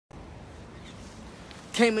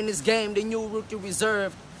Came in this game, the new rookie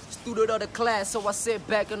reserve. Student of the class, so I sit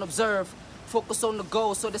back and observe. Focus on the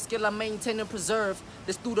goal, so the skill I maintain and preserve.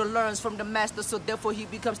 The student learns from the master, so therefore he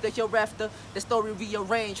becomes the hereafter. The story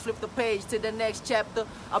rearranged, flip the page to the next chapter.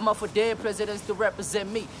 I'm up for dead presidents to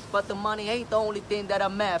represent me, but the money ain't the only thing that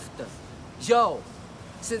I'm after. Yo,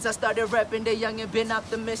 since I started rapping, the young and been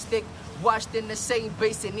optimistic. Washed in the same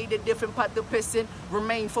basin, need a different pot to piss in.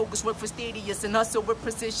 Remain focused, work fastidious, and hustle with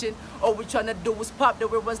precision. All we tryna do is pop, there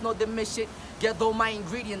was no dimission. Gather all my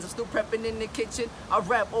ingredients, I'm still prepping in the kitchen. I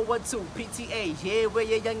rap over to PTA, yeah, where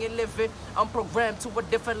you're young and living. I'm programmed to a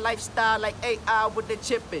different lifestyle, like AI with the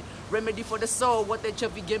chipping. Remedy for the soul, what that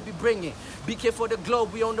chubby can be bringing. BK for the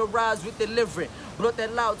globe, we on the rise with delivering. Brought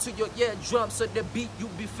that loud to your eardrum, so the beat you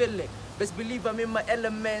be feeling. Best believe I'm in my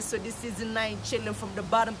element, so this season I ain't chilling. From the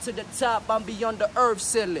bottom to the top, I'm beyond the earth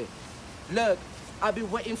ceiling. Look, I've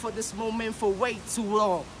been waiting for this moment for way too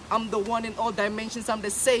long. I'm the one in all dimensions, I'm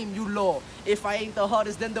the same, you Lord. If I ain't the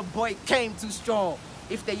hardest, then the boy came too strong.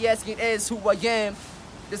 If they asking is who I am,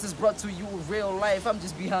 this is brought to you in real life. I'm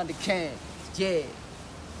just behind the cam, yeah.